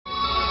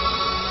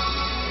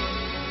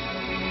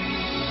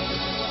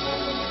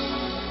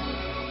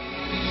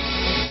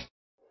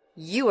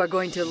You are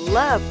going to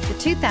love the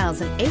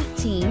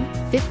 2018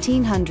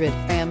 1500.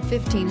 Ram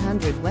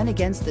 1500 went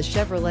against the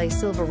Chevrolet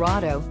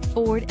Silverado,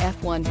 Ford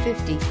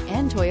F-150,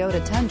 and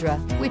Toyota Tundra,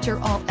 which are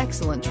all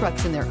excellent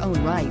trucks in their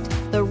own right.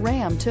 The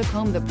Ram took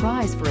home the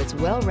prize for its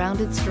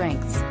well-rounded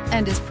strengths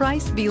and is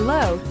priced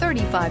below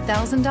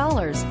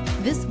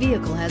 $35,000. This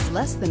vehicle has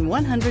less than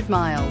 100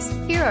 miles.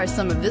 Here are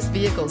some of this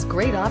vehicle's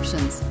great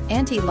options: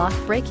 anti-lock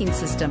braking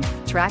system,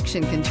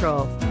 traction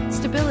control,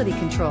 stability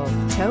control,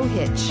 tow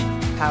hitch,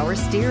 power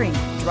steering,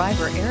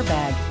 driver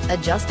airbag,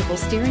 adjustable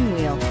steering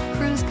wheel,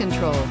 cruise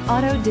control,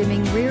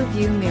 auto-dimming rear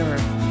view mirror,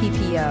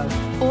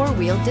 PPO,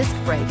 four-wheel disc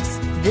brakes.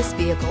 This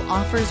vehicle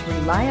offers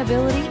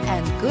reliability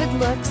and good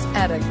looks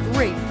at a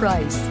great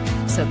price.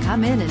 So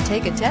come in and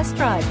take a test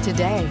drive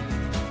today.